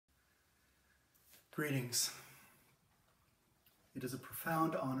Greetings. It is a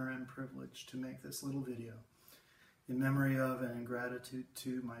profound honor and privilege to make this little video in memory of and in gratitude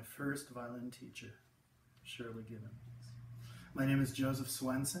to my first violin teacher, Shirley. My name is Joseph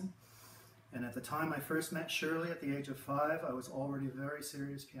Swensen, and at the time I first met Shirley at the age of 5, I was already a very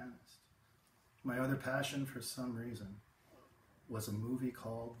serious pianist. My other passion, for some reason, was a movie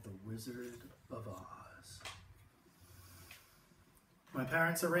called The Wizard of Oz. My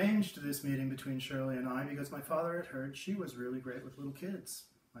parents arranged this meeting between Shirley and I because my father had heard she was really great with little kids.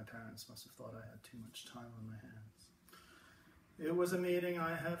 My parents must have thought I had too much time on my hands. It was a meeting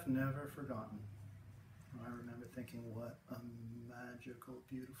I have never forgotten. I remember thinking what a magical,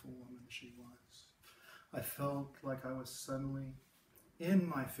 beautiful woman she was. I felt like I was suddenly in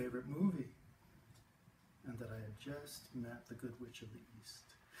my favorite movie and that I had just met the Good Witch of the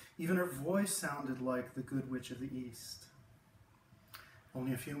East. Even her voice sounded like the Good Witch of the East.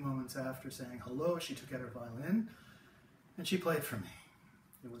 Only a few moments after saying hello, she took out her violin and she played for me.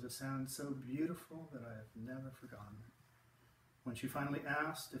 It was a sound so beautiful that I have never forgotten it. When she finally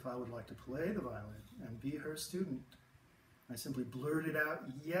asked if I would like to play the violin and be her student, I simply blurted out,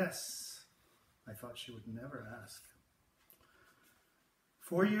 yes. I thought she would never ask.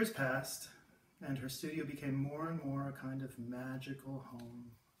 4 years passed, and her studio became more and more a kind of magical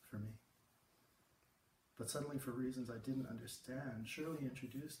home for me. But suddenly, for reasons I didn't understand, Shirley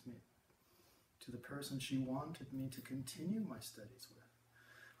introduced me to the person she wanted me to continue my studies with.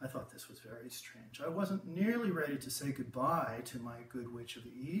 I thought this was very strange. I wasn't nearly ready to say goodbye to my Good Witch of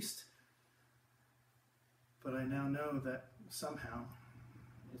the East, but I now know that somehow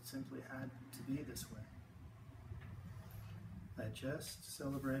it simply had to be this way. I just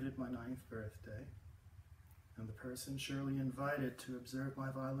celebrated my 9th birthday, and the person Shirley invited to observe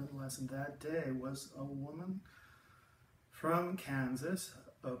my violin lesson that day was a woman from Kansas,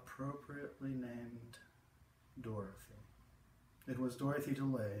 appropriately named Dorothy. It was Dorothy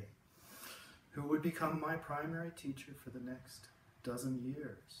DeLay, who would become my primary teacher for the next dozen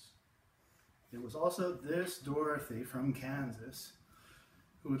years. It was also this Dorothy from Kansas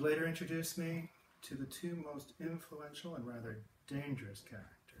who would later introduce me to the two most influential and rather dangerous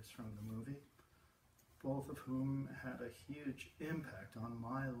characters from the movie, both of whom had a huge impact on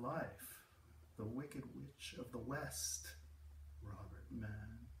my life: the Wicked Witch of the West, Robert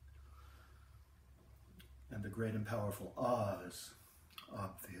Mann, and the great and powerful Oz,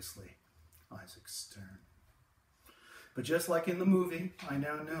 obviously, Isaac Stern. But just like in the movie, I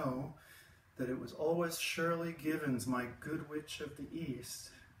now know that it was always Shirley Givens, my Good Witch of the East,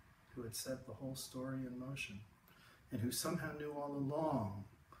 who had set the whole story in motion, and who somehow knew all along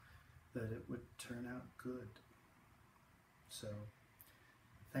that it would turn out good. So,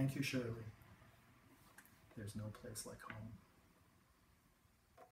 thank you, Shirley. There's no place like home.